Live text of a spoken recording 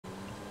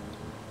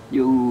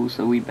Yo,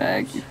 so we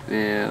back, you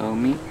feel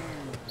me?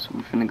 So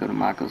we finna go to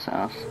Mako's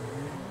house.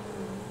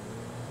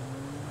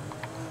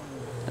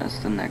 That's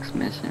the next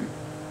mission.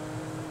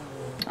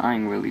 I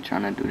ain't really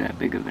trying to do that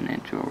big of an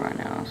intro right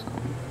now, so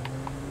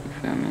you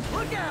feel me?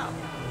 Look out!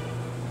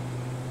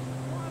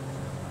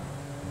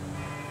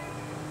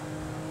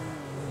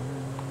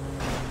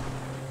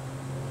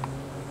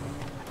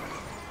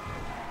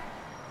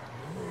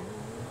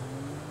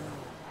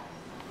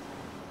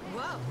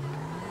 Whoa!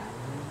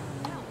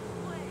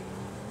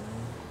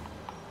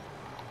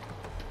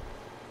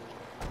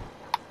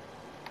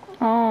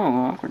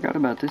 Oh, I forgot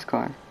about this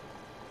car.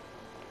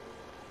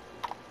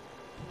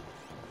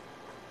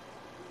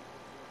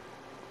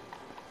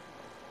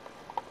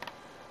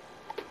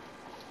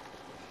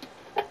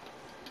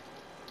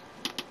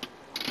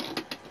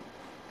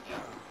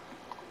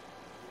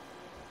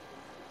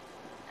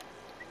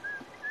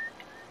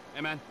 Hey,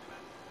 man.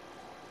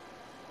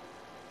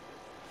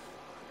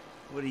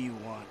 What do you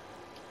want?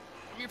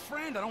 I'm your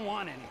friend. I don't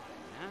want anything,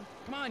 man.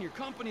 Come on, your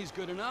company's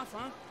good enough,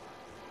 huh?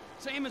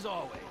 Same as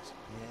always.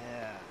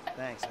 Yeah,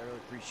 thanks. I really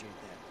appreciate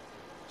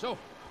that. So,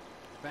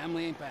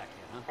 family ain't back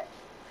yet, huh?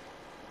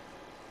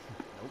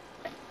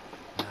 Nope.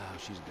 Oh,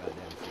 she's a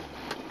goddamn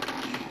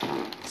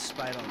fool.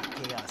 Despite all the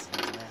chaos in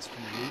these last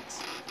few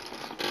weeks,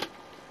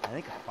 I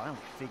think I finally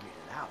figured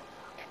it out.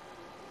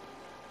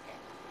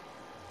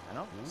 I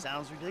know,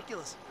 sounds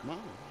ridiculous. No,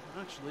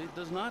 actually, it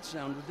does not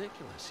sound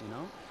ridiculous, you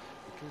know?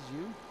 Because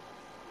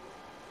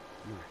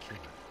you're a killer.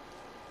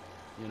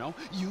 You know?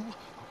 You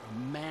are a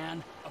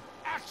man of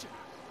action.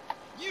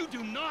 You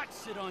do not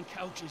sit on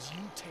couches,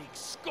 you take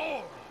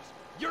scores.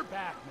 You're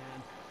back,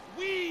 man.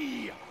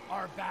 We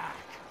are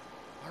back.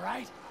 All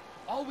right?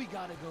 All we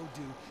gotta go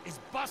do is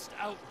bust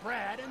out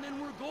Brad, and then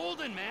we're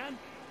golden, man.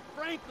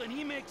 Franklin,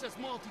 he makes us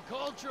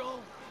multicultural.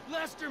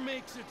 Lester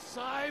makes it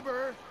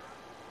cyber.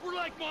 We're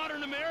like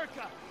modern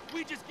America.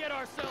 We just get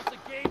ourselves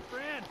a gay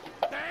friend.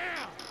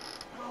 Bam!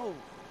 No,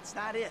 it's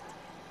not it.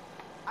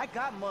 I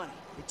got money.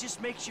 It just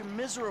makes you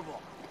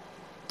miserable.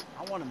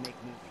 I want to make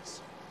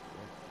movies.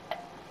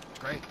 It's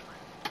great.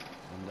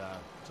 And,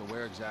 so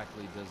where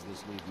exactly does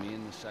this leave me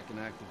in the second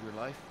act of your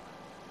life?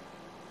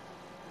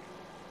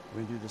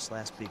 We're gonna do this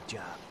last big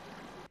job,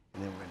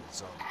 and then we're gonna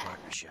dissolve the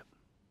partnership.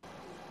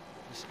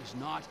 This is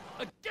not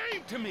a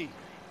game to me!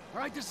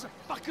 Alright, this is a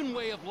fucking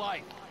way of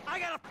life. I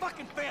got a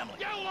fucking family!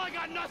 Yeah, well, I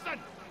got nothing!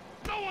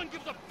 No one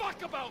gives a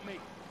fuck about me!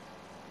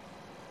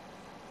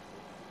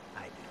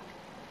 I do.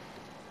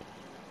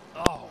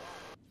 Oh.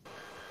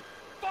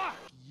 Fuck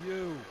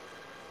you!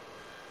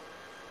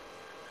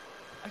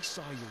 I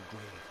saw your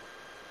grave.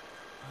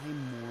 I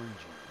mourned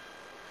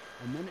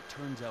you. And then it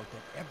turns out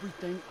that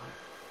everything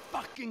I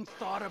fucking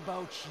thought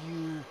about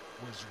you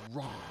was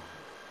wrong.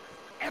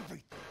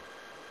 Everything.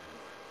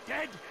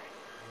 Dead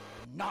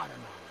and not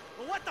enough.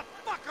 Well, what the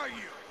fuck are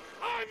you?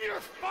 I'm your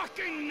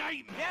fucking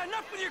nightmare! Yeah,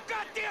 enough with your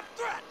goddamn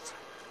threats!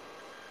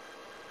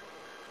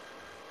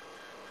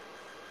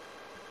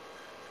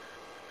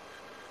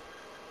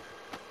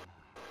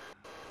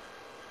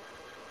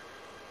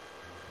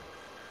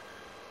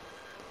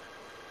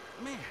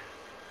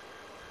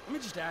 Let me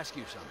just ask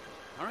you something.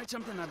 All right,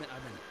 something I've been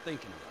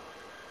thinking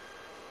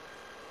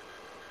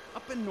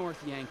about. Up in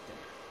North Yankton,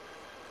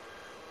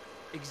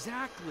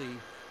 exactly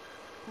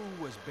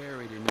who was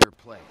buried in your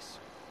place?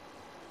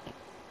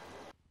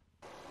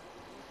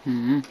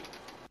 I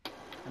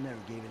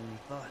never gave it any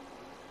thought.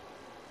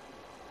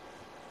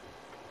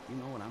 You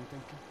know what I'm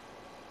thinking?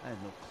 I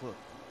have no clue.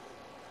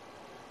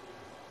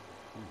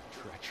 You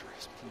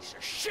treacherous piece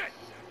of shit!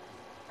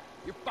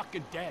 You're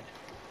fucking dead!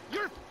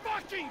 You're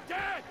fucking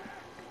dead!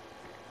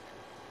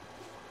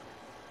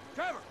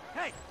 Trevor!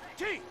 Hey!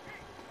 T!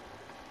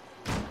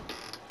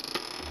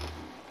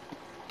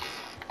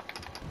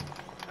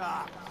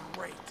 Ah,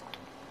 great.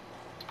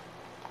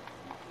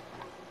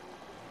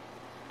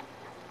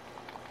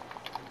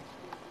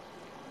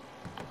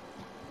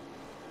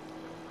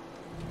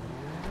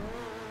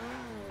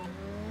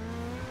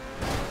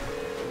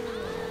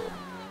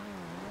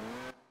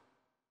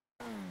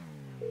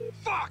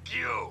 Fuck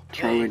you!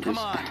 Trevor Hey, just come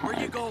on, where you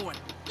died. going?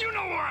 You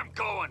know where I'm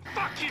going!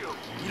 Fuck you!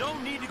 You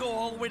don't need to go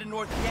all the way to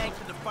North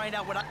Yankton to find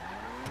out what I...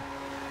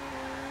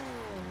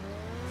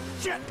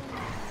 Shit!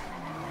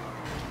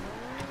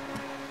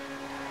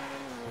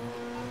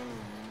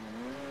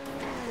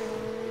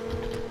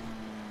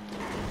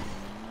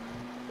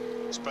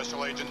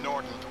 Special Agent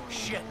Norton.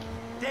 Shit!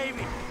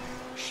 Davey!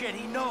 Shit,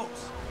 he knows.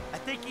 I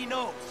think he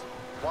knows.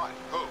 What?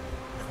 Who?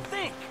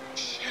 Think!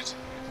 Shit.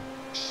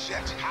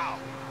 Shit. How?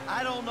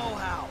 I don't know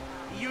how.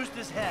 He used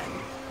his head.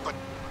 But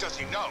does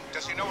he know?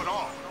 Does he know at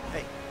all?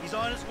 Hey, he's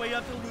on his way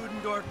up to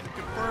Ludendorff to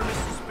confirm his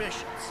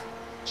suspicions.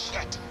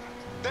 Shit.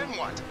 Then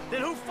what?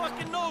 Then who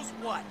fucking knows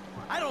what?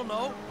 I don't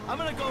know. I'm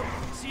gonna go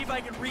see if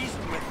I can reason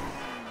with him.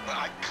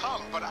 I'd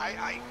come, but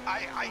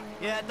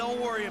Yeah,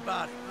 don't worry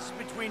about it. This is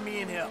between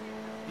me and him.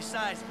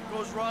 Besides, if it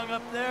goes wrong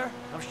up there,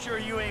 I'm sure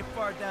you ain't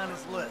far down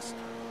his list.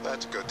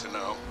 That's good to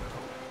know.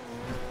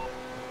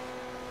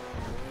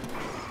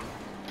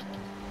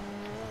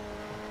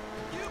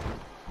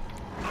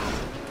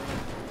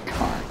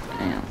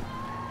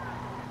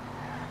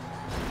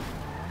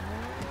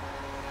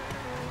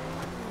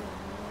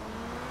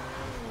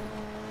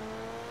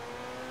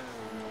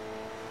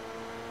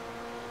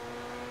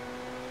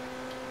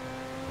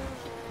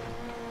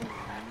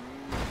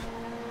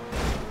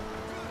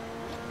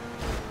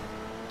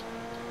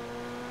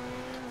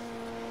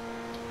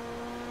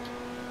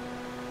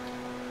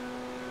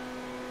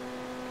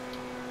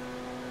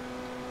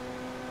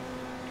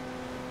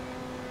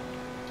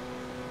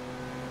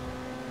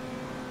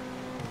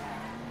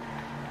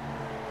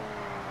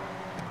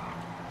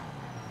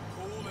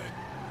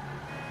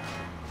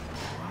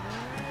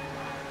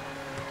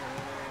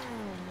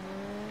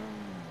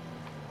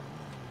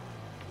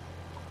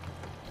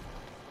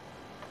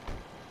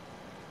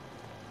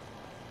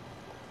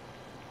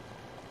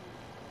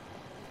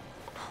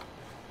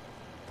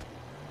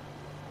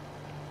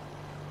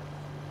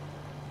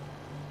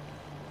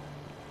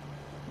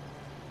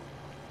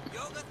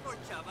 yoga's for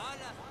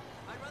chavalas.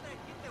 I'd rather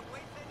hit the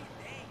weights any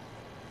day.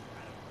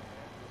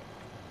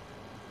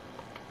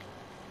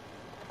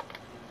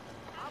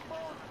 I'm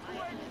on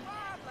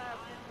 285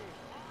 last weekend.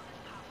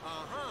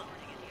 Uh-huh.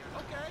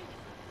 Okay.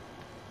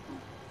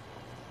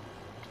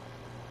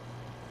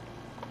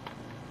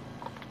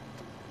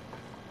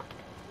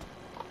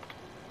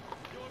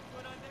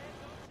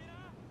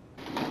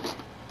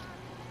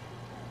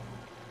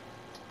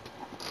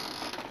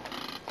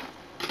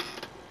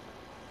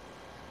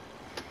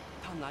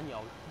他男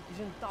友已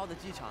经到了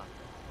机场，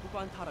不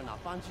管他的哪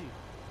班机，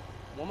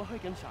我们会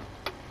跟上。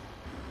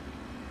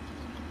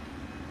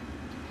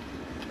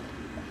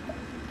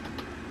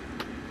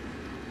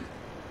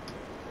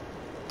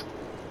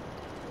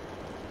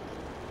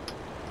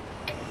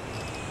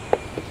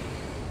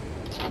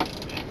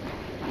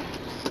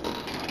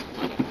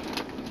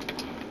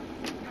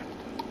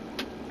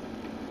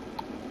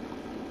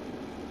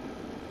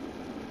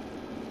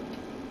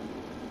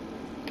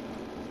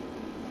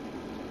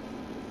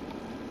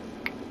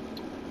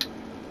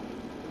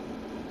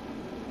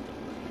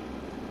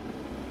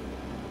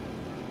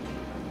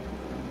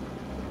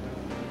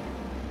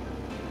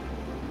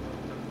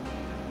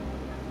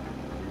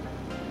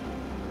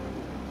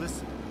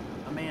Listen,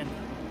 Amanda,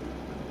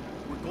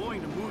 we're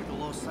going to move to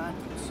Los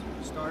Santos,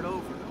 start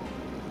over.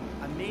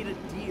 I made a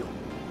deal.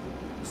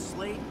 The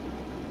slate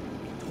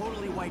will be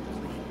totally wiped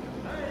clean.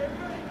 Hey,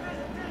 everybody pay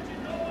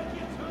attention, no one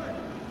gets hurt.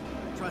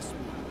 Trust me,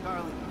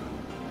 darling.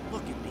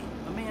 Look at me,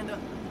 Amanda.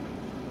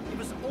 It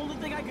was the only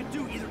thing I could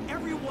do. Either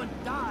everyone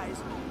dies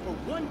or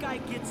one guy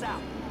gets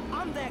out.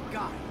 I'm that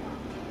guy.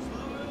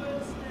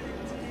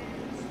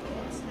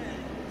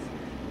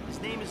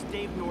 His name is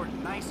Dave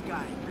Norton. Nice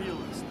guy,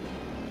 realist.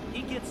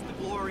 He gets the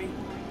glory,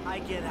 I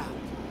get out.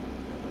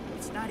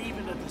 It's not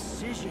even a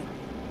decision.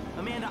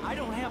 Amanda, I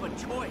don't have a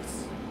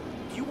choice.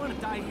 Do you want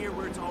to die here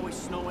where it's always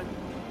snowing?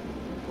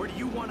 Or do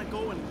you want to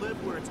go and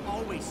live where it's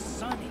always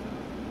sunny?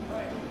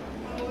 Right.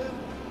 You want to live?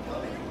 Tell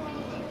me you want to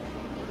live.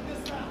 Work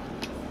this out.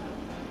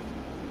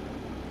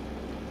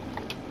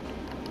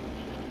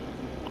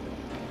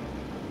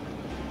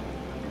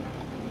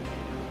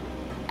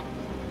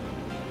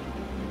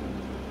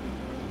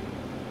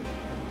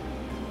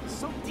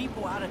 Some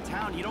depot out of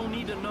town you don't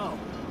need to know.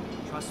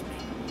 Trust me,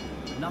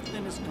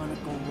 nothing is gonna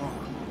go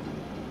wrong.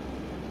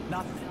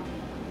 Nothing.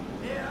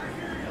 Yeah, I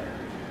hear you.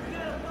 We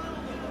gotta follow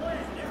the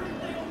plan.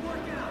 Everything will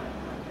work out.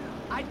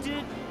 I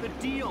did the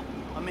deal,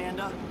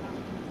 Amanda.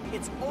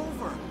 It's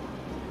over.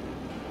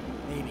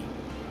 Baby,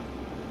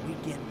 we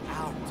get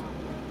out.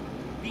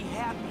 Be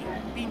happy.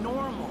 Be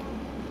normal.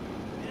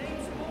 It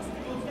ain't supposed to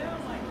go down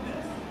like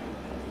this.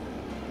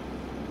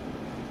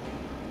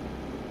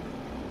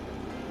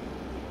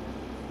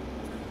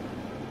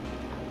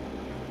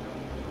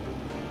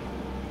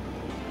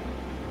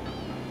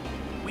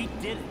 We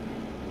did it.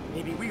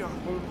 Maybe we are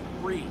home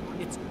free.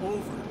 It's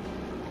over.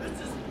 This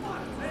is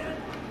fucked, man.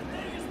 The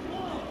thing is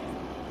blown.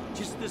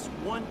 Just this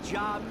one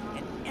job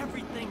and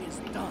everything is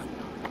done.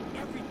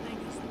 Everything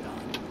is done.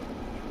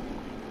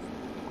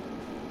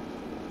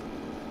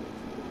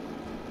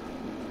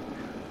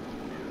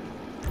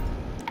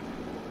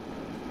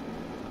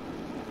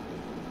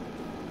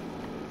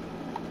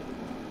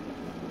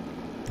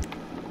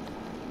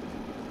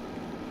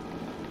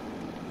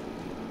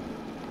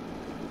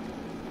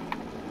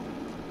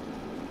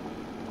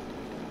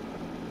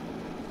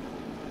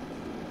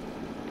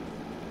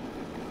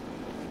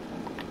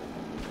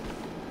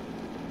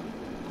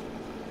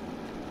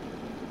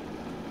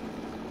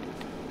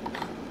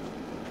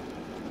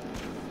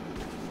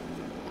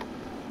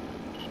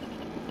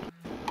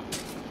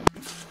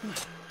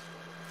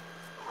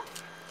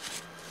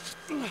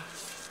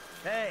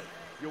 Hey,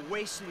 you're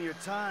wasting your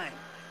time.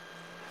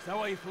 Is that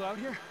why you flew out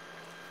here?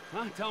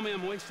 Huh? Tell me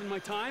I'm wasting my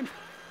time?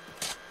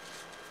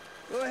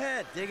 Go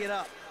ahead, dig it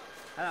up.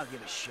 I don't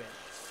give a shit.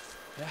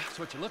 Yeah, that's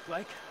what you look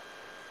like.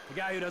 The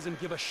guy who doesn't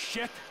give a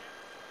shit.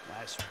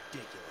 That's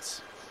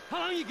ridiculous. How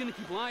long are you gonna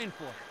keep lying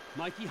for,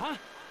 Mikey, huh?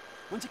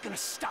 When's it gonna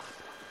stop?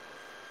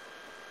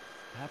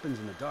 What happens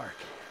in the dark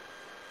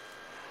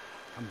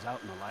comes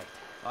out in the light.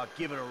 I'll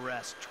give it a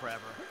rest,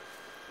 Trevor.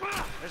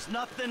 There's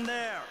nothing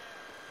there.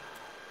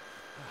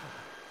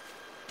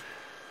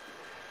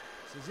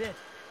 This is it.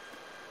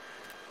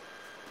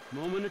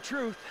 Moment of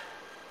truth.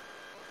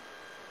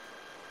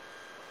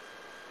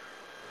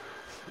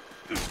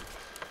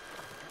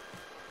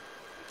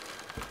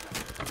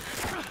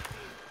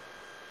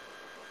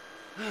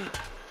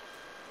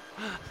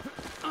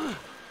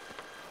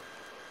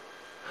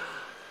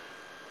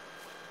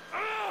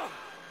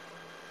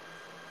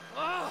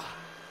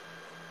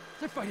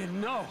 As if I didn't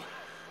know.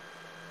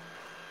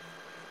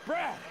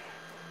 Brad!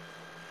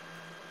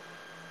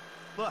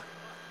 Look,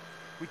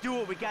 we do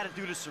what we gotta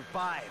do to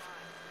survive.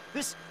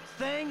 This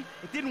thing,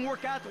 it didn't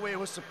work out the way it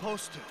was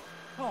supposed to.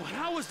 Oh, and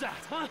how was that,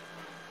 huh?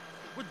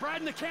 With Brad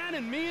in the can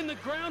and me in the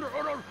ground,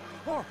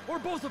 or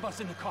both of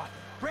us in the coffin?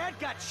 Brad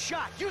got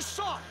shot. You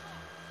saw it.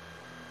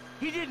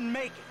 He didn't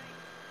make it.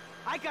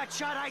 I got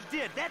shot. I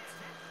did.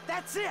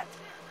 That's it.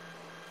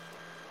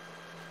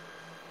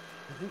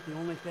 I think the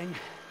only thing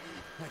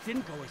What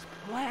didn't go as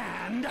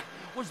planned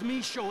was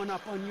me showing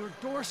up on your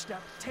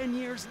doorstep 10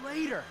 years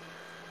later.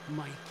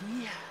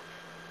 Mikey,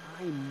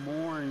 I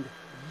mourned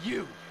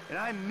you. And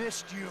I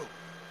missed you.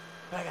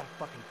 But I got a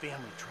fucking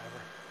family,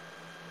 Trevor.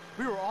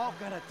 We were all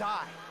gonna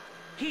die.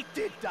 He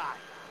did die.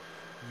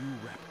 You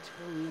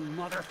reptilian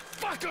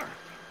motherfucker!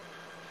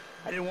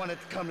 I didn't want it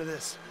to come to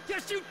this.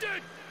 Yes, you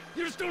did!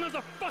 You just don't have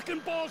the fucking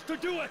balls to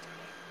do it!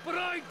 But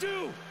I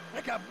do!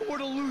 I got more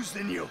to lose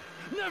than you.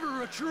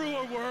 Never a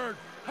truer word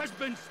has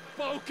been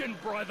spoken,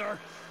 brother!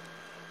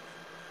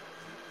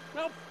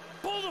 Now,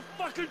 pull the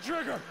fucking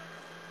trigger!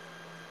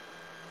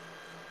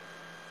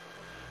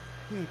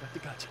 You ain't got the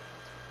guts.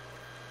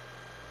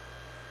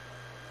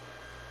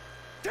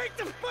 Take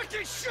the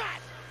fucking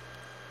shot!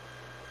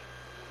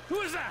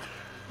 Who is that?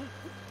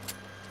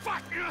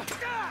 Fuck!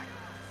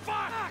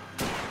 Fuck!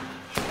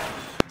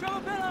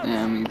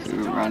 Damn, he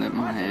threw it right at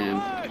my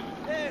head.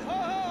 Hey, ho,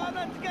 ho, I'm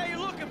not the guy you're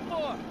looking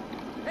for.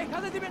 Hey,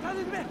 how's it been? How's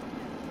it been?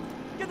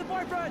 Get the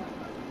boyfriend.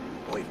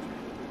 Wait.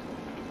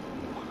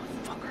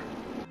 Motherfucker.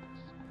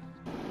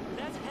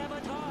 Let's have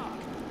a talk.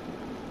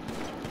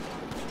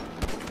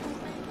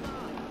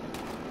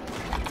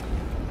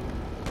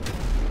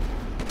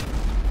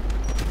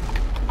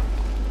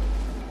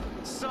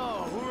 So,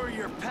 who are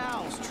your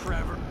pals,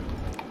 Trevor?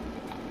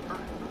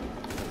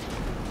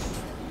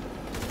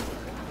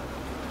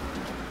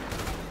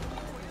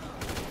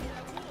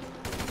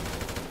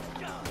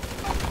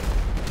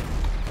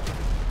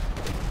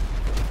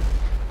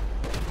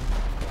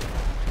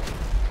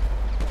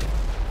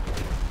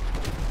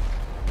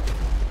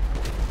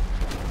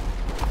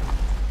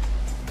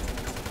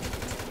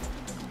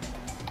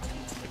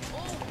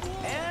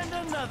 And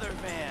another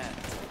van.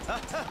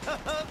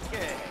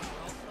 Okay.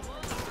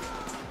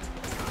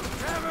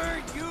 Trevor,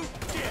 you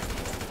dick!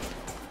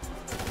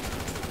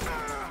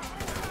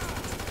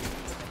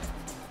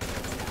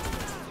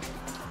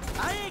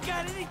 I ain't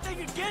got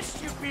anything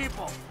against you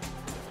people!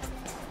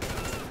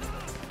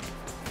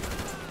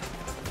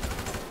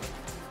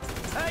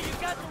 Hey, you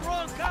got the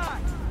wrong guy!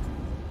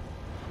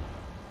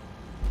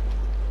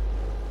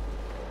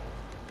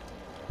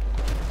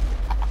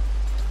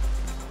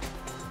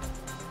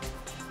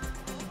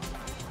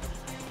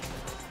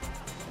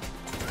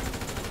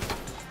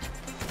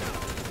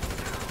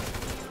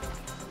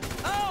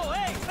 Oh,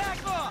 hey,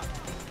 back off!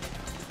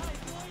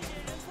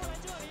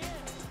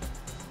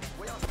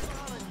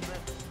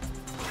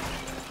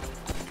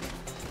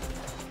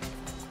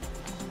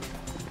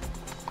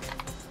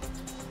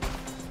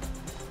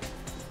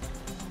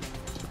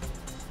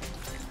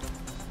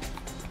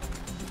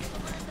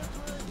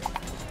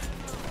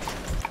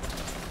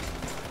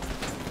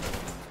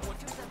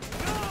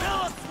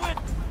 Phillips with...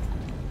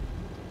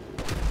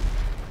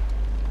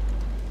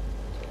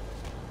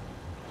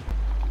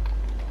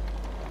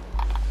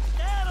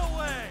 That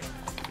away!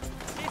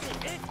 This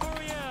is for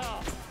real.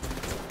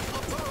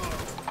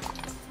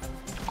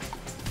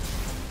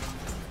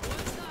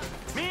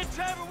 Me and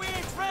Trevor, we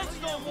ain't friends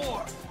no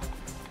more!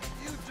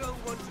 You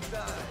don't want to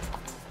die.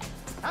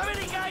 How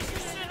many guys you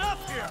sitting up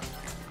here?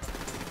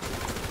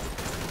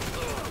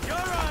 You're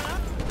on, huh?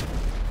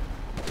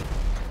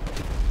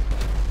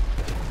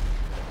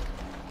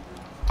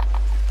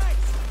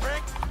 Thanks,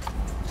 Rick.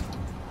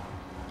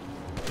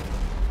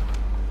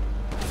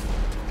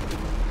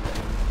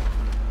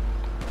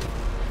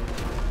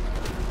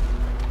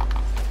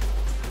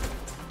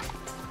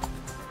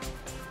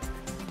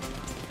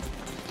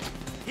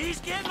 He's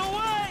getting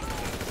away!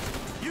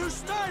 You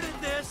started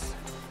this!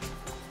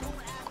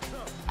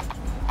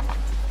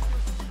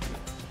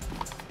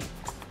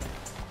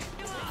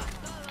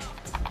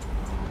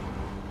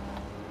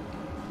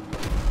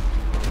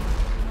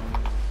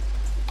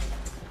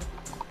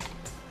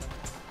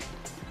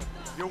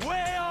 You're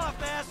way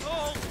off,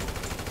 asshole!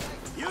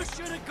 You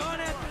should have gone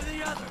after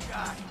the other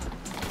guy!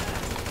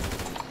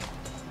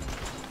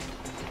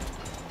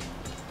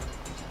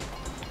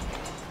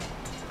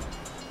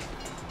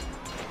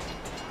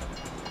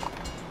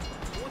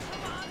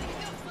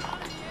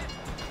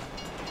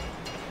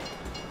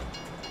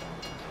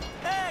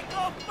 Hey,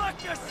 go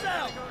fuck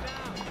yourself!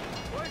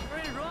 Work's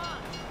pretty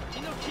wrong.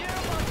 You don't care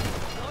about it.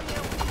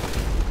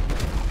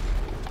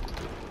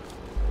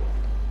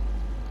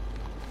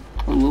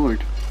 Oh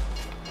Lord.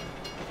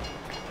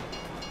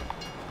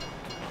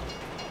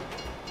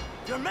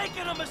 You're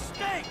making a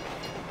mistake!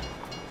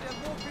 They're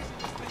more busy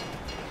this thing.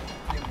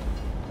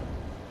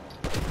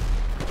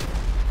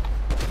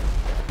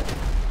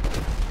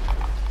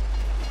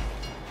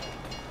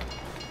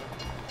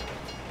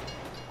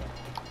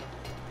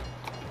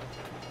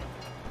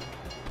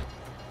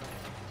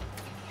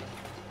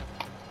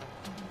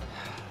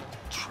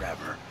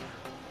 Trevor.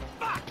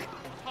 Fuck!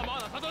他妈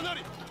的，他在那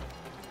里！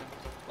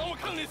让我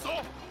看你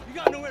走！ You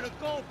got nowhere to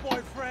go,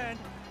 boyfriend.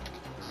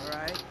 All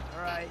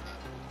right.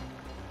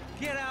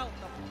 Get out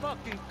the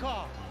fucking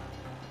car.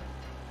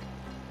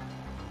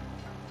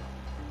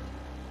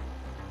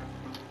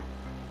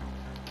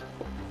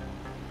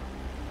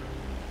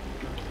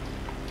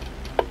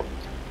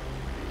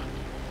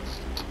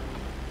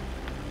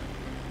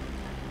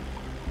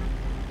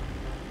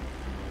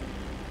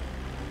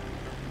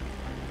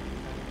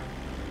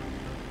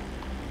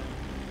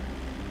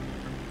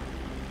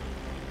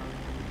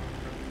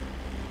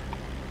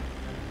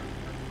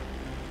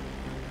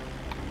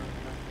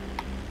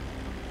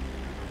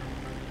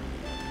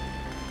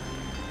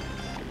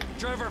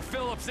 Trevor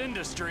Phillips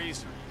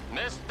Industries.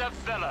 Mr.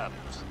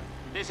 Phillips,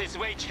 this is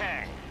Wei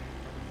Chang.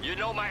 You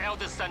know my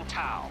eldest son,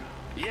 Tao.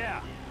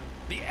 Yeah,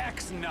 the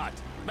ex-nut.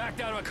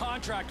 Backed out of a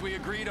contract we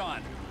agreed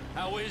on.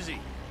 How is he?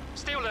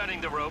 Still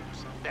learning the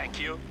ropes,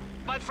 thank you.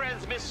 My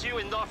friends miss you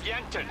in North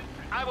Yankton.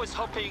 I was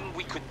hoping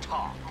we could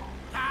talk.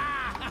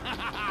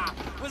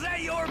 Was that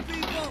your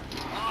people?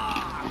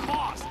 Ah, of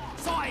course.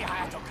 So I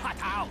had to cut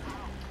out.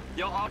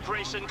 Your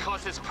operation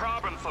causes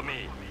problem for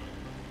me.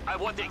 I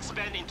want to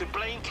expand into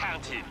Blaine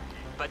County,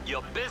 but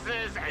your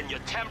business and your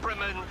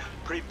temperament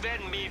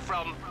prevent me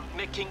from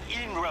making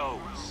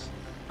inroads.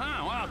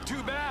 Huh, well,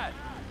 too bad.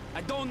 I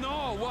don't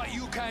know what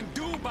you can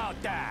do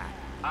about that.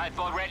 I've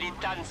already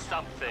done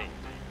something.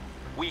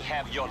 We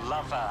have your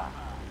lover.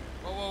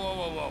 Whoa, whoa, whoa,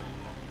 whoa, whoa.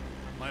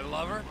 My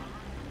lover?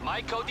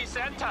 Michael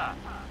DeSanta.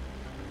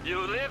 You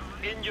live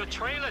in your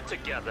trailer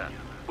together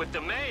with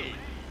the maid.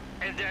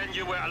 And then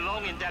you were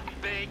alone in that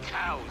big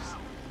house.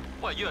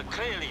 Well, you're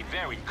clearly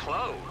very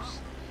close.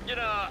 You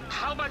know,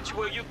 how much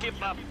will you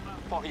give up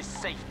for his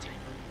safety?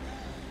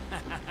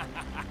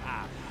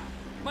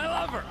 My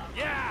lover!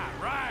 Yeah,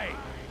 right.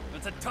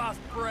 It's a tough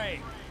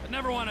break. I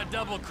never want to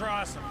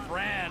double-cross a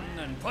friend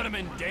and put him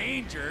in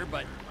danger,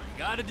 but you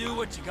gotta do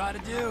what you gotta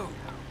do.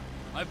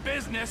 My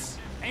business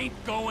ain't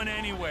going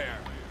anywhere.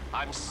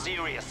 I'm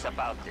serious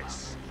about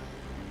this.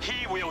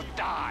 He will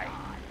die.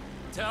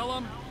 Tell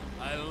him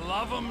I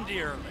love him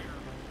dearly.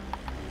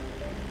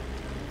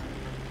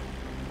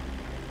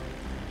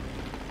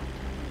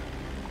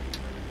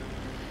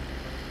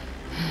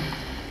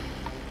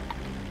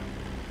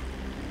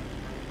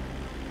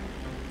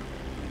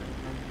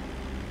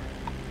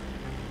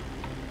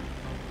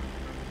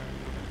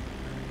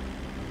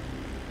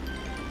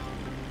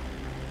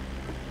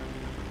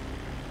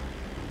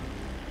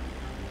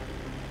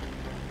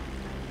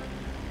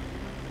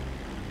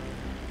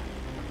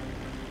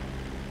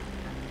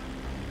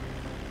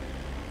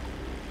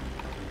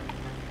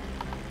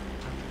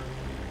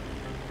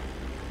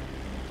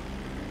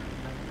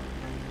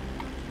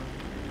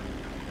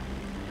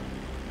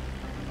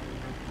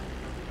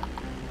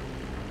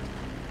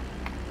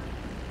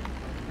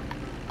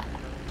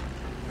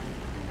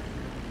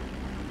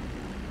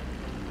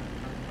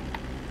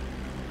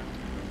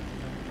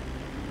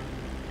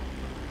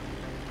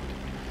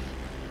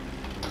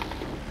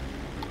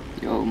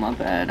 Yo, my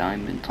bad, I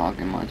ain't been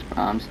talking much, but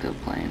I'm still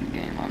playing the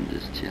game, I'm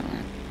just chilling.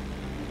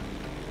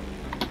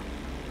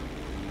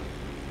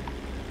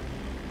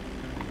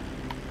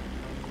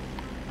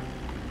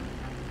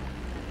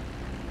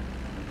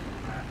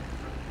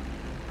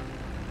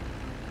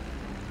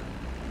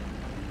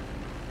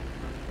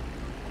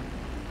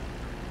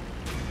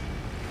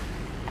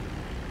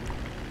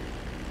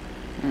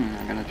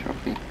 I got a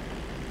trophy.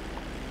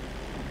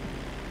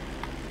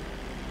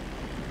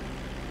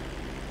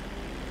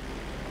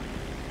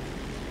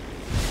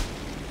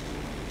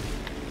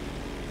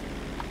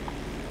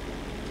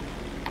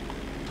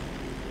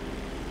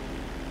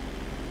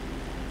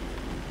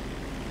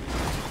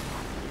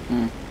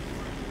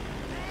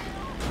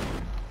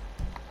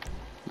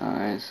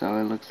 Alright, so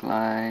it looks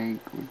like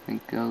we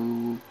can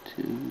go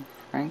to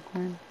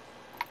Franklin.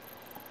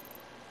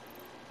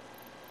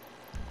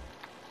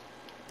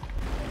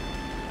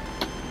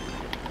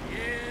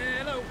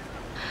 Hello.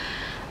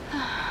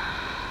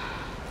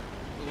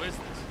 Who is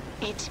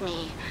this? It's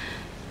me.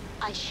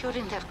 I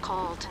shouldn't have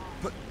called.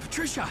 But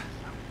Patricia,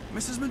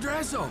 Mrs.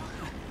 Madrazo.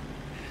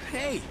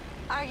 Hey.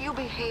 Are you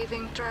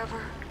behaving,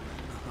 Trevor?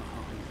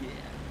 Oh, yeah.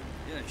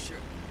 Yeah, sure.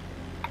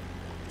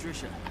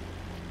 Patricia,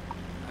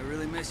 I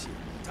really miss you.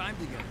 Time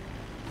together.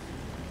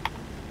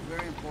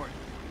 Very important.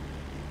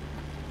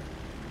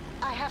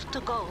 I have to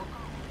go.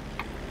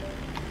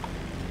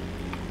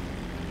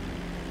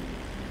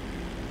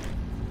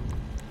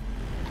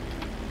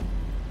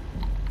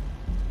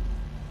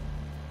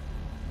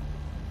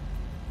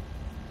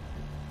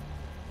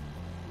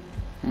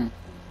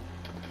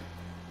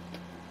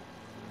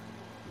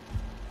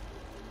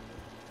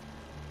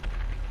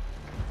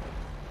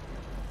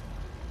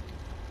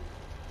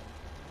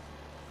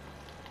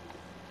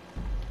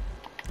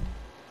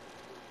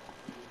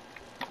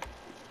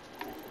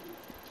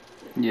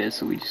 Yeah,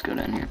 so we just go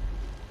down here.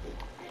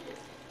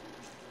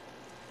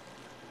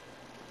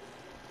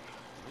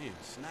 Man,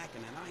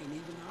 snacking and I ain't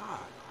even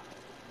hot.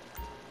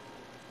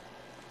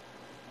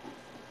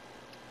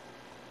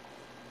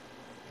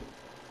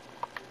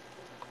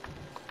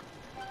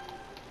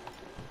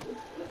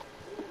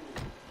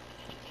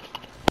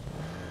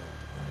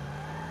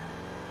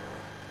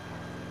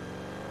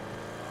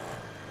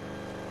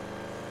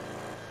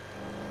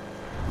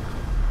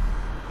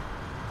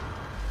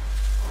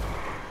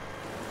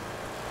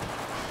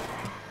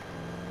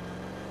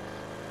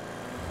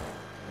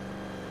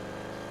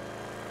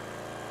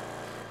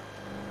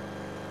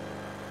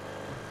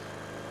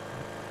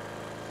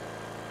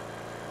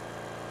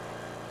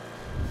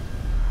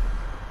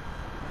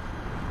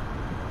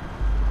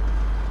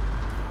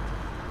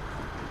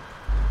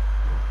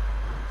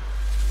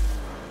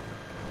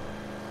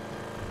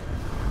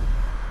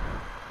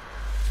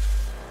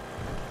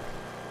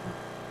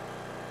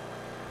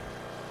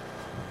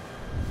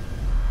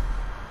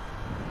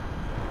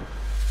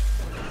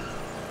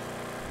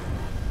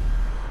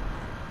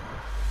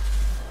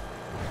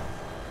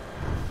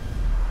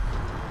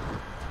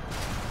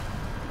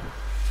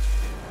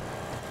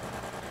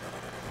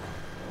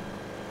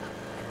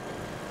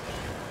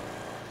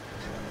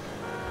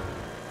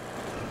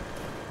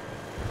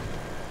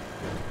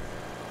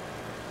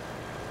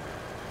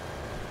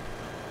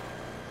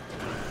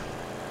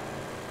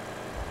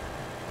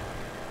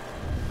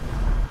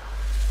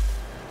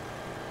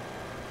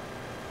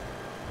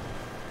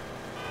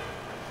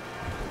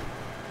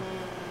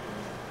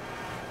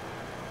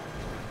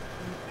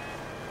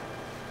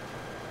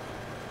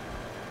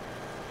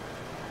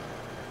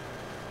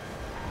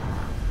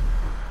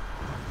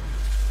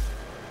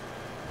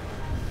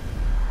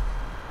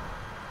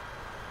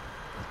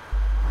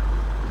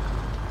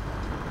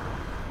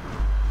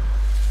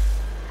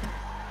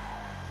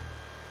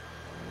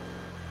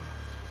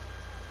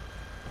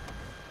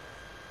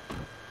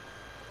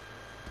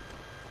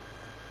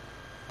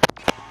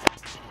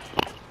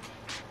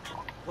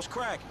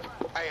 cracking?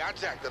 Hey, I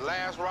jacked the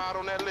last ride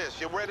on that list.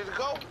 You ready to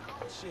go?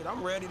 Shit,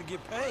 I'm ready to get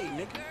paid,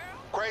 nigga.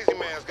 Crazy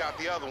Man's got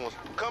the other ones.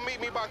 Come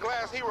meet me by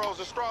Glass Heroes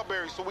and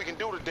Strawberries so we can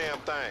do the damn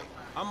thing.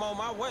 I'm on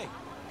my way.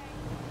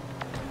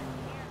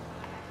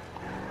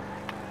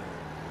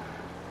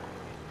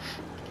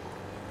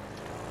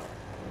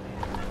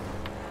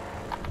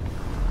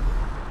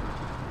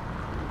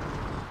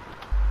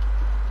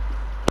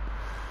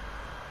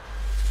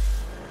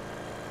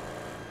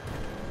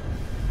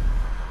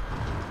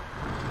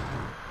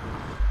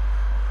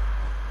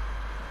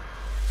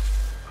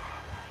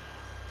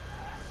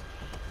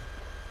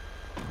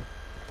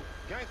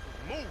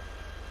 Gangsters move.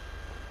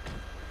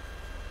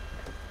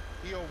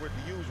 He over at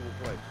the usual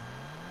place.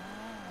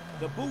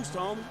 The boost,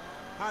 homie.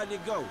 How'd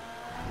it go?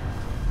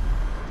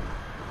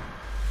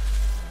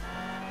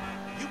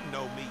 You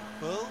know me,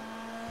 fool.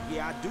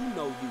 Yeah, I do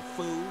know you,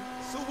 fool.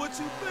 So what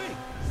you think?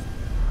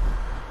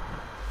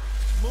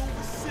 Smooth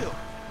as silk.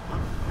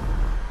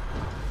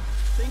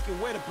 Thinking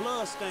where the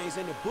blood stains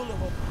and the bullet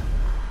hole.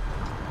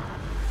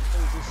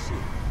 This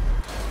shit.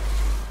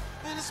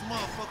 Man, this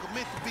motherfucker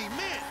meant to be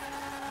meant.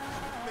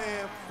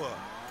 Man, fuck.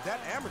 That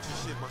amateur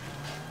shit, man.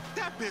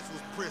 That bitch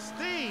was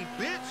pristine,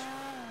 bitch.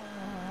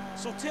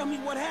 So tell me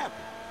what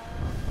happened.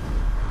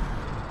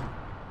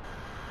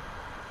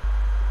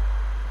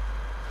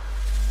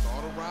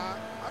 Saw the ride,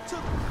 I took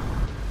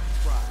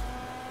it. Ride.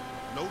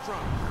 No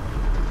drama.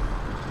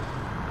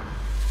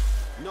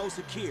 No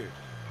security.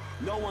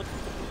 No one.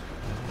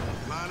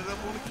 Line it up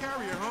on the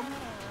carrier, homie.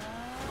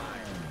 My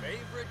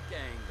favorite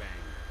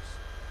gangbangers.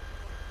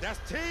 That's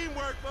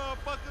teamwork,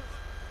 motherfuckers.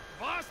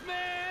 Boss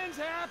man's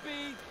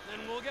happy,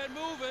 then we'll get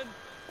moving.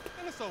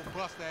 And this old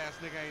bust-ass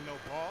nigga ain't no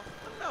boss.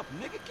 Enough,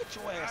 nigga. Get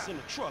your ass in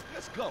the truck.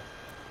 Let's go.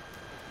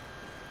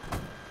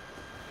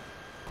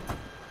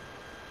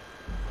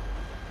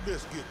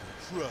 Let's get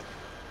the truck.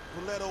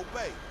 Paleto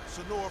Bay,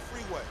 Sonora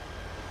Freeway.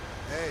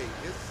 Hey,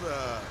 it's,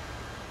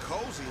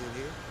 cozy in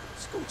here.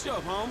 Scooch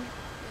up, homie.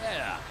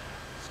 Yeah,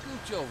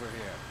 scooch over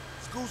here.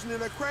 Scooching in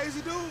that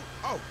crazy dude?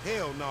 Oh,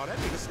 hell no, that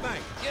nigga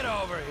stank. Get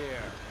over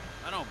here.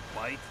 I don't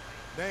bite.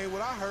 That ain't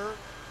what I heard.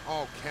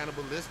 All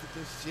cannibalistic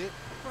and shit.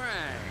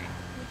 Frank,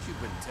 what you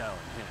been telling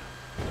him?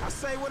 I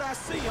say what I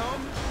see,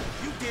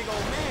 homie. You dig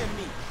on man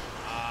meat.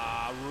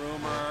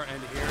 Rumor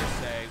and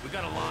hearsay. We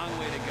got a long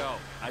way to go.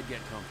 I'd get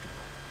comfortable.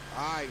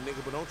 All right,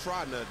 nigga, but don't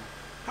try nothing.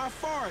 How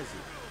far is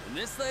it? And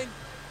this thing?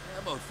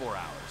 Yeah, about 4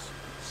 hours.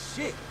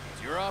 Shit.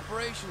 It's your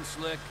operation,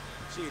 Slick.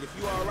 Shit, if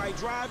you all right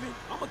driving,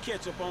 I'ma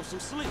catch up on some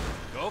sleep.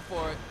 Go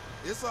for it.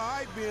 It's all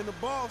right being the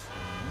boss.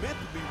 Meant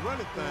to be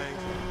running things,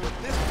 but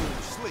this dude's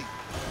asleep.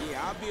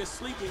 Yeah, I'll be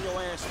asleep when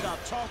your ass stop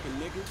talking,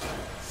 nigga.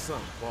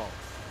 Son boss.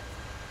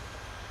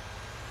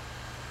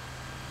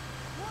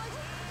 What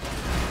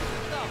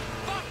the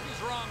fuck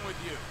is wrong with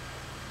you?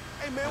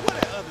 Hey, man, what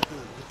that other dude?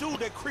 The dude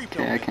that creeped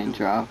on Okay, I me. can't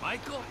drive.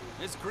 Michael,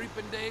 his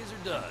creeping days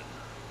are done.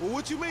 Well,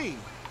 what you mean?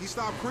 He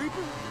stopped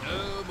creeping?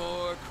 No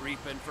more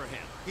creeping for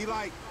him. He,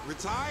 like,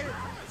 retired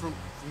from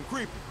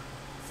creeping?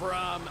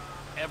 From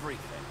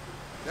everything.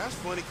 That's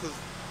funny, because,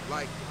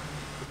 like,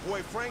 the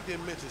boy Frank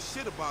didn't mention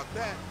shit about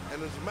that.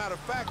 And as a matter of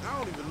fact, I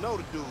don't even know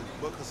the dude.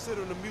 But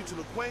considering the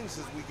mutual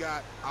acquaintances we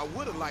got, I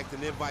would have liked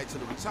an invite to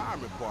the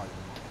retirement party.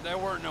 There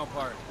weren't no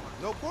party.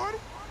 No party?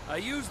 I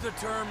used the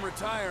term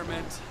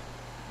retirement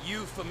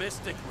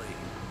euphemistically.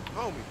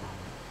 Homie,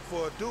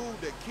 for a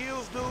dude that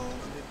kills dudes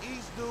and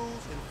eats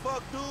dudes and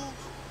fuck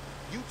dudes,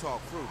 you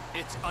talk fruit.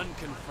 It's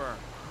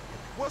unconfirmed.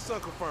 What's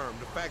unconfirmed?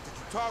 The fact that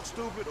you talk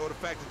stupid or the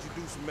fact that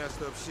you do some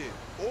messed up shit?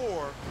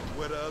 Or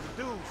where the other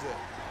dude's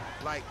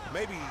at? Like,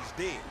 maybe he's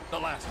dead. The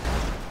last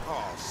one.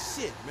 Oh,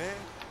 shit, man.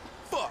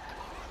 Fuck.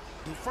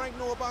 Do Frank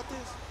know about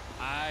this?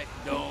 I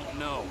don't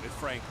know if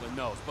Franklin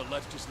knows, but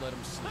let's just let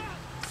him sleep.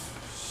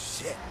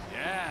 Shit.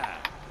 Yeah,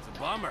 it's a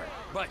bummer.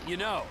 But you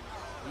know,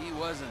 he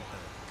wasn't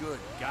the good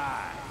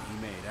guy he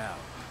made out.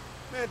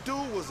 Man,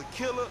 dude was a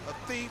killer, a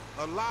thief,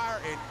 a liar,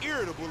 and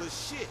irritable as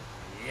shit.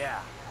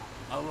 Yeah,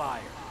 a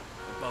liar.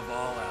 Above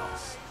all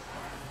else,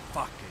 a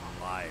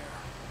fucking liar.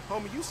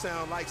 Homie, you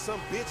sound like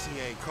some bitch he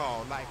ain't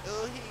called. Like,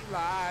 oh, he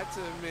lied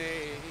to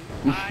me.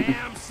 I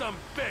am some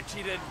bitch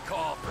he didn't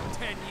call for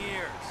 10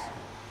 years.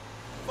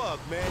 Fuck,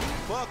 man, he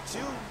fucked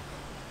you.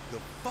 The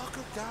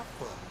fucker got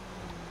fucked.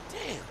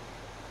 Damn,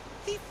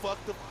 he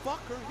fucked the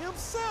fucker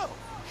himself.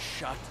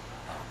 Shut up.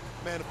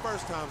 Man, the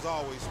first time's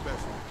always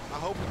special. I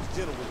hope he was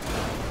gentle with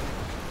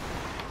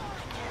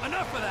you.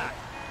 Enough of that!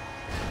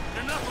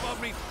 And enough about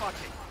me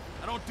fucking.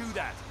 I don't do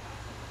that.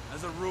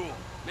 As a rule.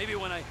 Maybe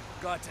when I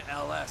got to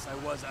LS, I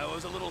was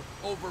a little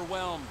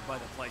overwhelmed by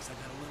the place. I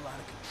got a little out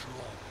of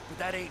control. But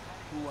that ain't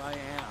who I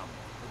am,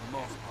 for the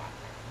most part.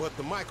 But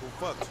the Michael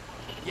fucked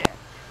you. Yeah,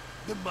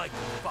 the Michael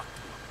fucked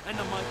me. And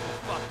the Michael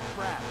fucked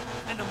Brad.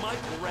 And the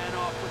Michael ran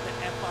off with the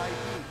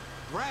FIB.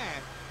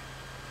 Brad?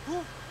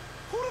 Who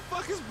the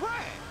fuck is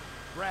Brad?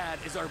 Brad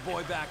is our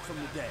boy back from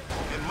the day.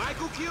 And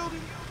Michael killed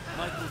him?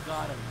 Michael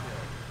got him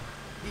killed.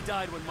 He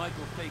died when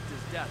Michael faked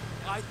his death.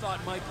 I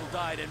thought Michael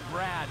died and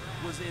Brad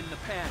was in the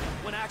pen,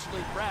 when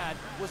actually Brad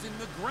was in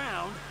the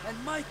ground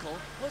and Michael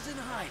was in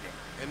hiding.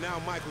 And now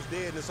Michael's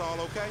dead and it's all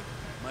okay?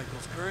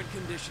 Michael's current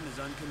condition is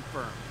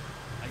unconfirmed.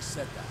 I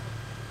said that.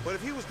 But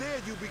if he was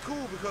dead, you'd be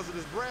cool because of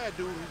this Brad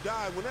dude who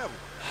died whenever.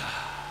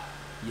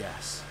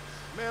 Yes.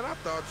 Man, I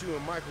thought you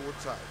and Michael were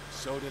tight.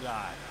 So did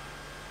I.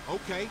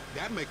 Okay,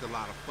 that makes a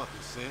lot of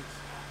fucking sense.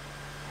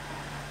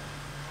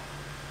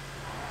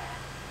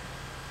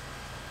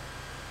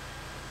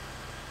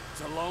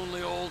 It's a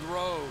lonely old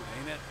road,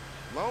 ain't it?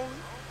 Lonely?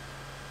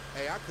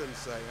 Hey, I couldn't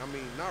say. I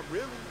mean, not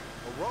really.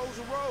 A road's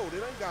a road.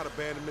 It ain't got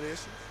abandonment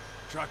issues.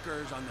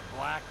 Truckers on the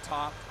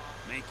blacktop,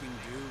 making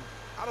do.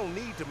 I don't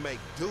need to make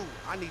do.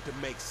 I need to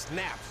make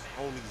snaps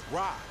on these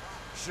rides.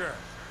 Sure.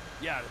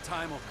 Yeah, the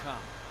time will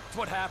come. It's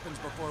what happens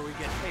before we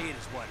get paid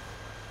is what?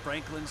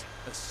 Franklin's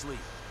asleep.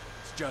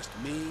 It's just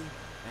me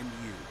and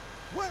you.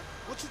 What?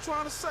 What you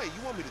trying to say?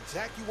 You want me to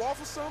jack you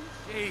off or something?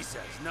 Jesus,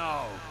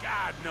 no.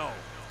 God, no.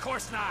 Of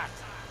course not.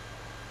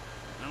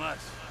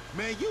 Unless...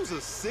 Man, you's a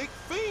sick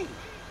fiend.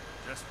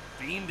 Just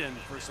fiending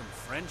for some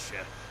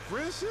friendship.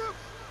 Friendship?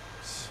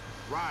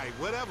 Right,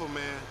 whatever,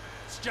 man.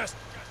 It's just...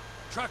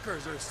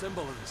 truckers are a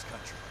symbol of this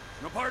country.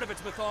 You know, part of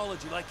its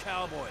mythology, like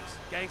cowboys,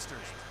 gangsters,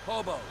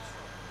 hobos,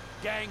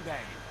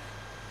 gangbanging.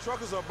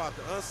 Truckers are about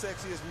the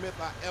unsexiest myth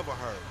I ever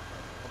heard.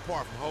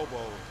 Apart from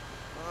hobos.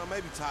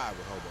 Maybe tied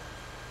with hobos.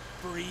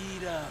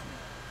 Freedom.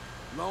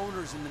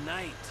 Loners in the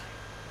night.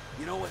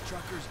 You know what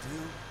truckers do?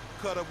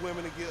 Cut up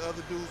women and get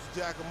other dudes to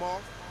jack them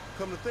off.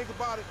 Come to think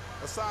about it,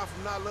 aside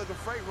from not lugging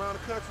freight around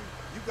the country,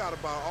 you got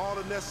about all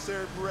the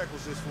necessary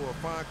prerequisites for a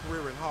fine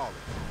career in hauling.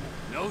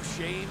 No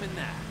shame in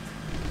that.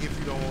 If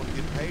you don't want to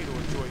get paid or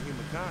enjoy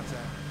human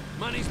contact.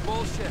 Money's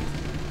bullshit.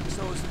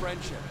 So is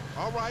friendship.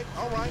 All right,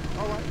 all right,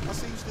 all right. I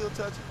see you still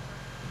touching.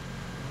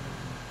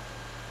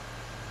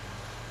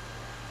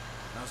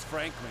 How's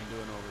Franklin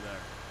doing over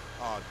there?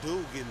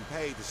 Dude getting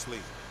paid to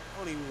sleep.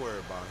 Don't even worry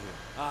about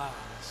him.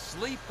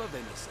 Sleep of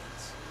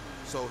innocence.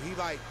 So he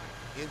like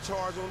in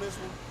charge on this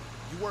one?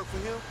 You work for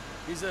him?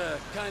 He's a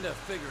kind of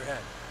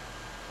figurehead.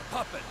 A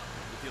puppet,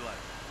 if you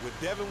like. With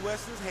Devin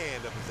Weston's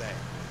hand up his ass.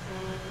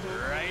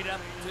 Right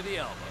up to the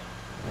elbow.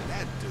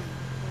 That dude,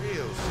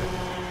 real shit.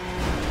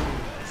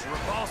 It's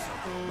repulsive,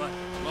 but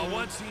well,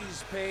 once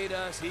he's paid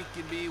us, he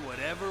can be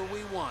whatever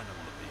we want him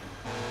to be.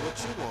 What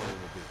you want him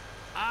to be?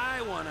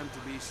 I want him to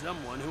be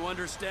someone who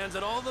understands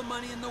that all the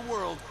money in the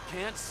world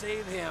can't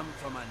save him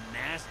from a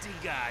nasty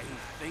guy who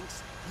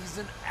thinks he's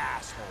an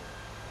asshole.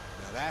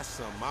 Now that's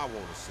something I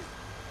want to see.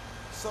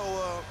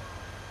 So,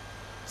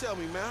 tell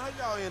me, man,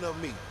 how y'all end up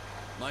meeting?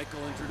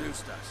 Michael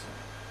introduced us.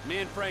 Me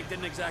and Frank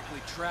didn't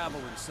exactly travel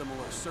in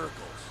similar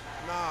circles.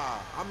 Nah,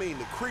 I mean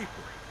the creeper.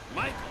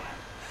 Michael?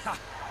 Ha!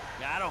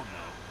 I don't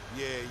know.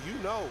 Yeah, you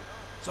know.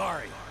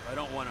 Sorry, I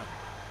don't want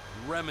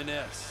to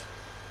reminisce.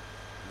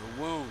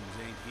 Your wounds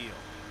ain't healed.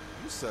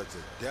 You such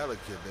a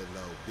delicate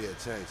little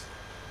bitch, ain't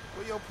you?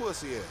 Where your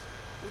pussy at?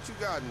 What you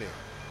got in there?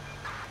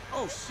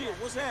 Oh shit,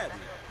 what's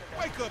happening?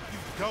 Wake up, you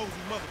dozy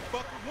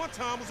motherfucker. One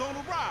time was on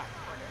a ride.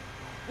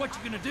 What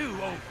you gonna do,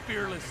 old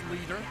fearless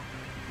leader?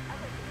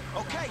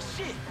 Okay,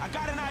 shit, I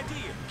got an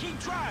idea. Keep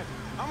driving.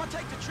 I'm gonna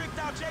take the tricked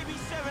out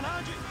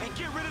JB700 and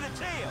get rid of the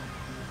tail.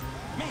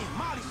 Man,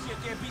 Molly said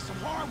there'd be some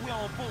hardware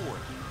on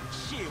board.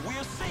 Shit,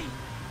 we'll see.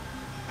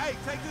 Hey,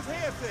 take this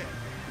headset.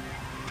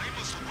 They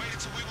must have waited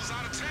till we was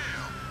out of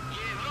town.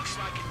 Yeah, it looks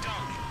like it,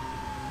 don't it?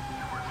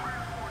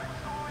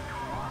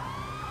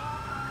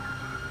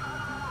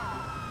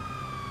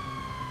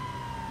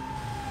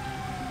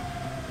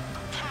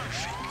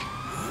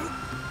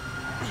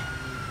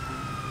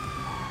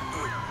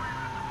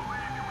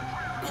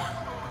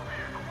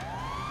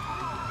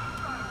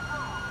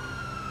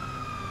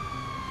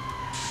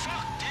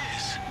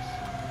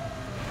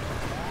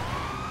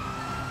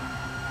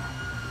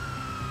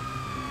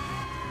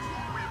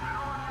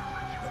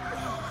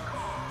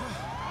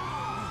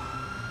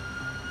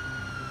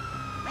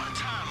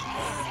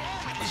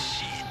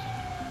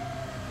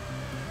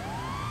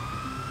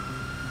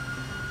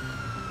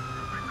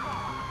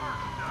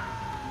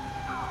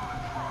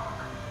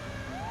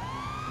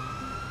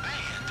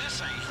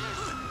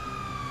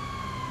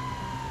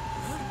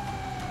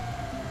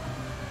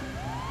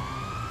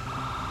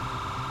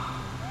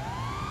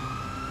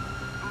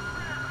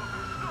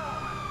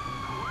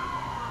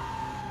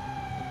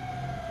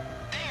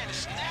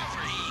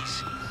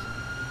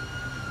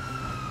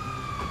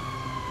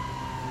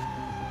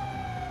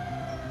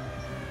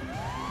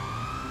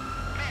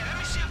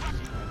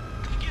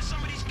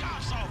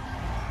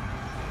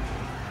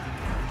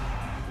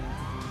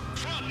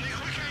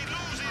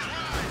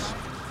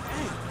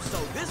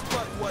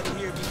 Wasn't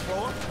here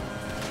before.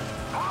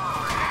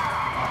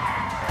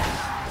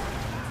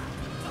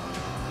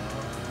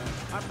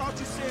 I thought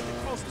you said the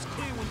coast was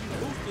clear when you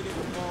boosted it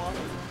before.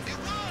 It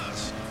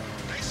was.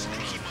 They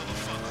sneaky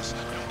motherfuckers.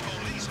 Them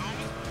police,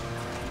 homie.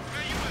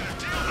 Man, you better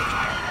deal with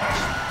them.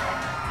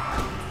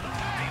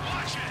 Hey,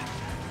 watch it.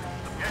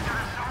 Get to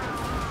the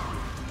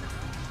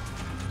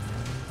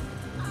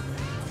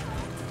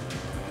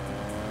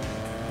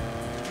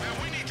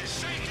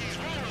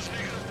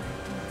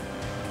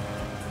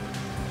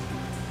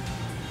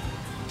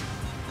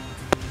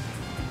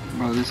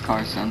Bro, this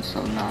car sounds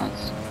so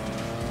nuts.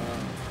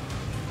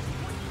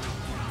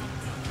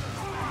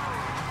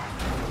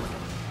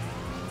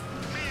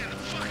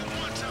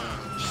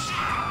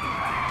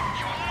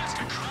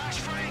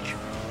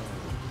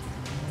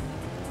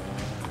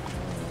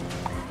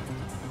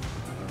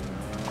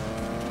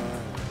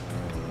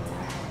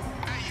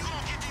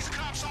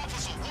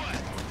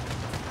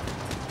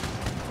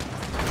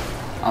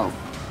 Oh,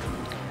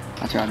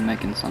 I tried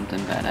making something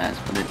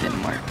badass, but it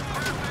didn't work.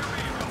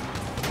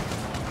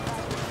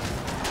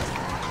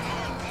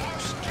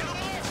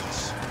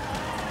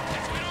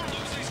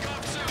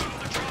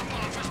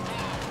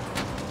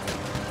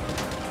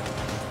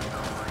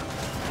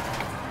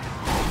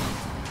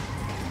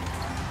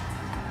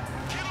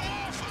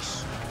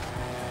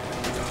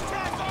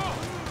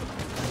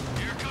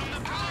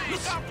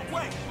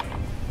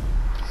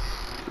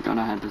 Forgot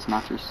I had this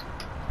mattress.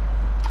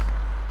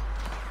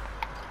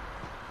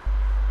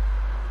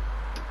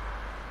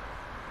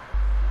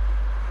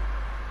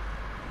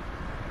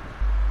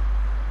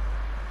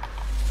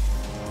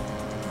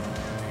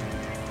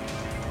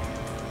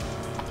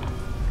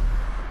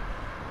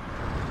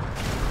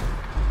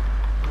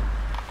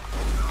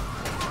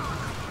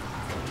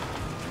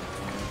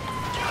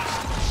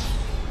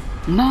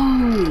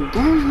 No,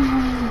 bro.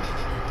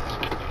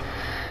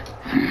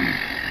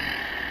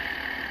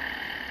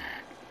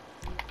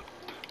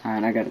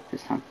 Alright, I got it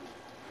this time.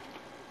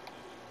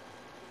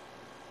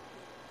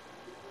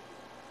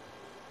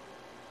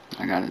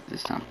 I got it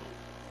this time.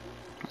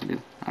 I do.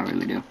 I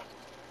really do.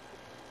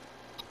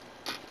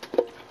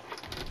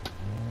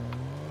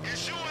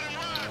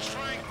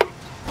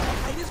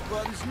 Hey, this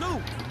button's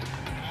new.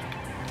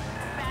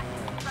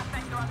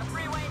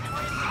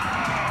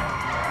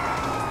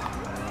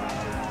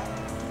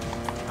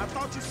 I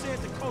thought you said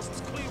the coast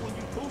was clear when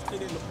you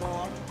boosted in the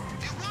bar.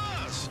 It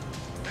was.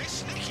 They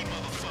sneaky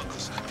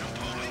motherfuckers. Them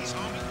police,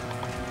 homie.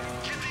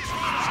 Get these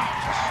runners off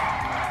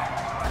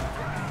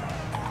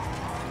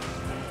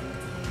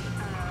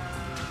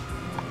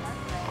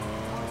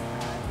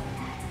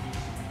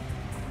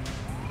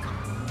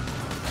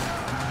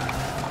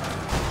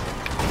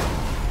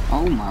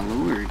Oh my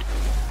lord.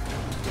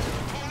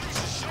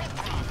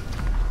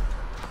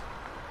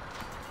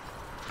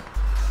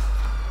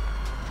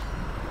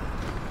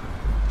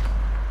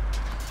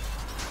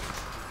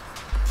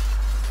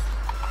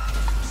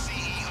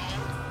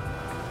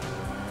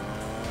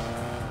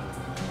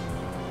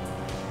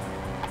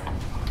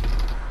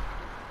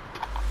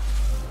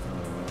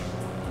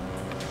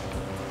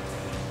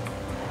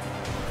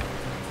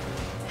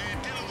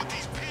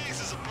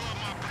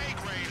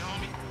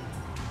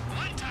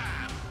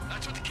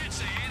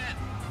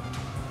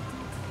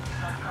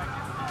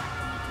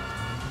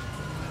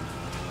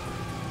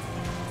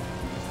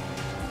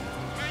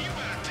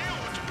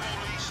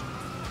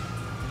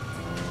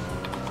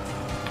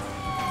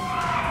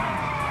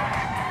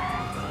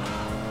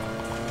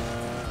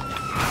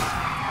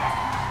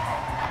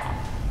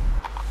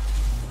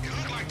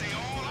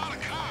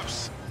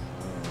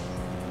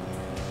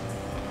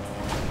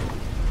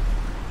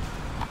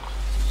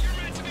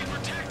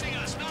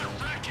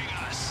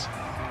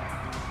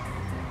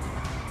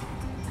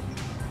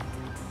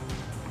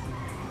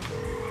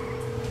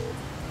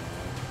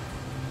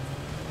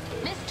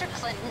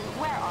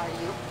 Where are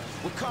you?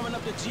 We're coming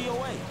up to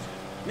GOA.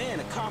 Man,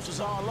 the cops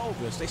was all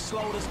over us. They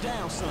slowed us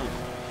down some.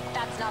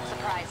 That's not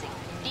surprising.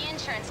 The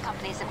insurance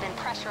companies have been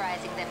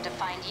pressurizing them to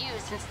find you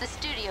since the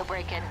studio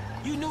break-in.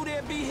 You knew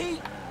there'd be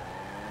heat?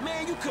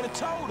 Man, you could have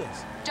told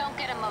us. Don't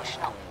get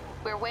emotional.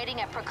 We're waiting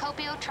at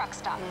Procopio truck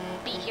stop.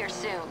 Be here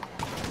soon.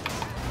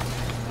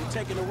 We're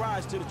taking a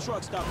ride to the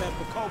truck stop at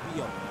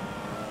Procopio.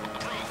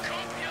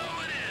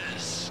 Procopio it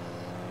is.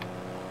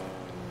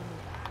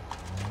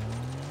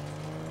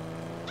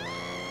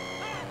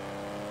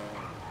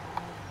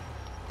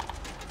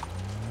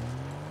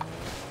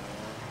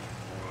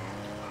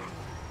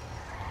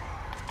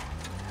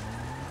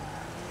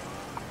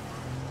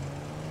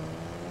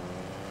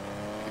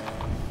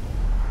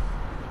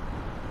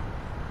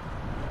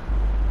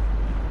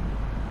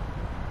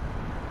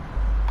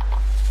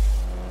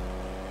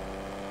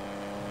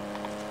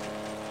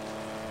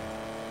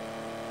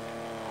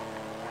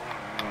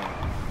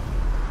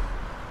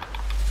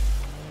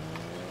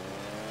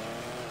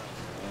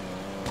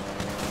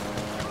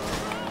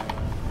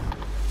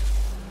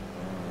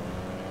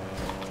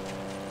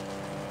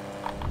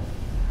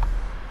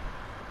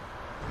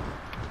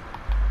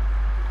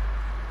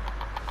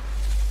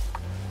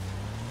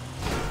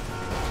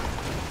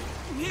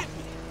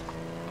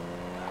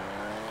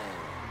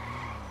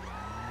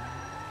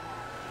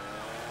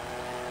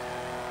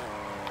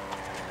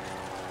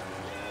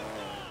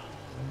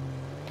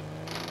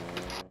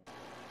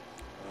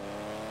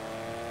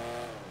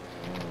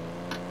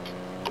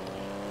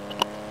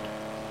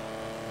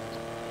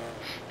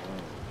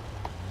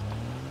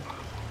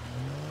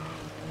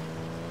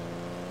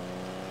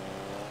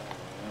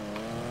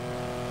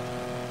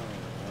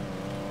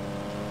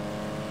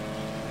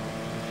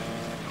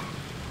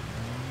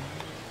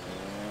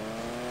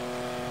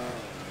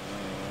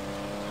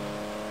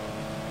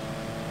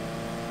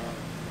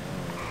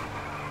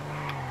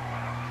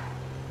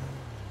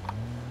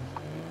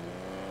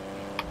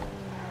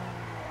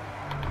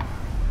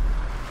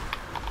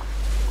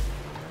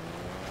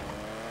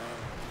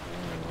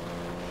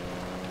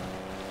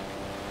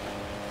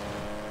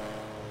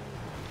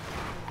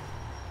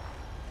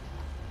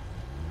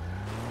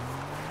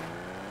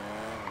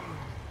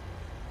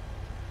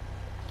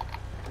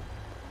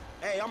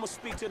 Hey, I'm gonna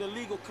speak to the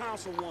legal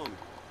councilwoman.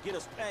 Get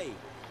us paid.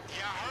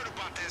 Yeah, I heard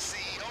about that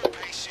CEO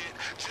pay shit.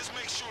 Just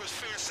make sure it's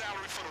fair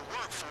salary for the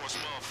workforce,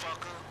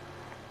 motherfucker.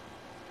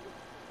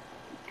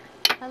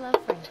 Hello,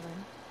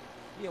 Franklin.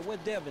 Yeah, where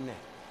Devin at?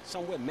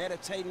 Somewhere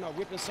meditating or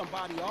ripping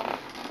somebody off?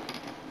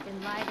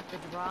 In light of the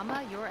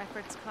drama your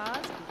efforts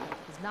caused, we felt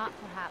it was not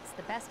perhaps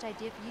the best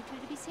idea for you two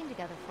to be seen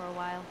together for a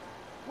while.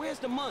 Where's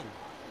the money?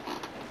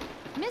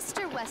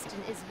 Mr.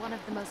 Weston is one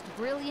of the most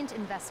brilliant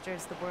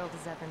investors the world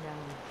has ever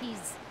known.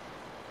 He's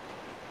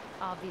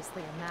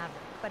obviously a maverick,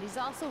 but he's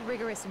also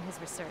rigorous in his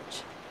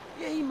research.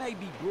 Yeah, he may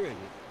be brilliant.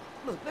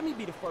 Look, let me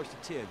be the first to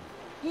tell you.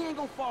 He ain't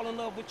gonna fall in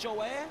love with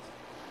your ass.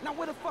 Now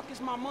where the fuck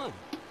is my money?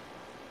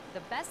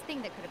 The best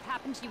thing that could have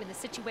happened to you in this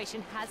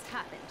situation has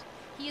happened.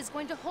 He is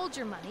going to hold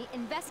your money,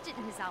 invest it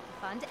in his Alpha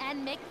Fund,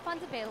 and make the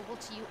funds available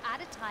to you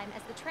at a time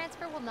as the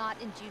transfer will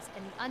not induce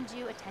any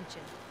undue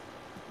attention.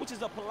 Which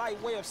is a polite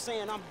way of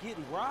saying I'm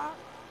getting robbed?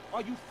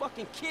 Are you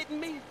fucking kidding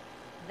me?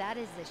 That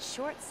is a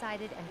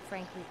short-sighted and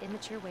frankly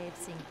immature way of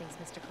seeing things,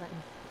 Mr.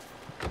 Clinton.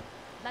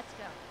 Let's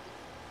go.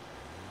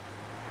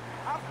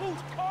 I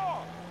boost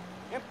cars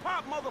and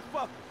pop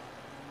motherfuckers.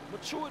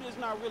 Maturity is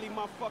not really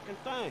my fucking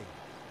thing.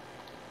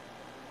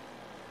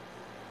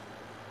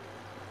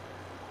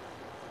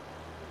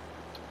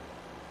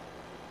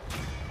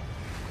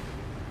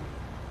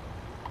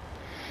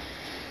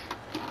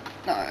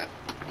 Alright.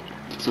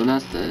 So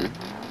that's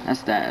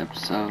that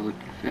episode.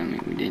 Feel me?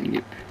 We didn't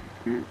get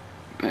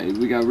paid.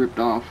 We got ripped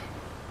off.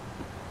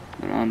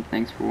 But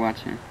thanks for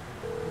watching.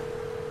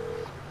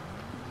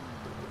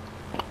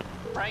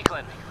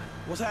 Franklin.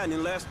 What's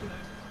happening, Lester?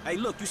 Hey,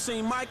 look, you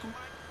seen Michael?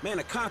 Man,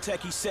 the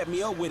contact he set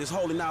me up with is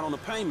holding out on the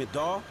payment,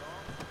 dawg.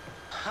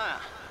 Huh.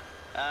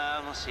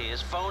 Let's see.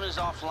 His phone is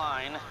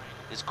offline.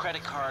 His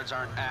credit cards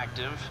aren't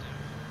active.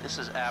 This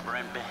is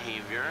aberrant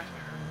behavior.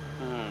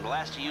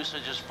 Last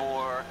usage is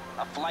for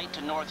a flight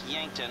to North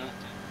Yankton.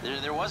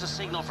 There was a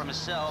signal from his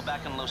cell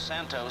back in Los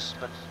Santos,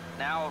 but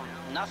now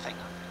nothing.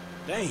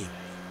 Damn.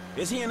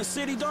 Is he in the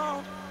city,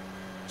 dawg?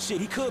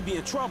 Shit, he could be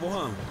in trouble,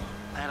 huh?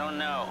 I don't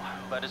know,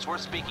 but it's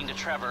worth speaking to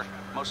Trevor.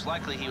 Most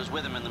likely he was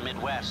with him in the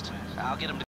Midwest. I'll get him to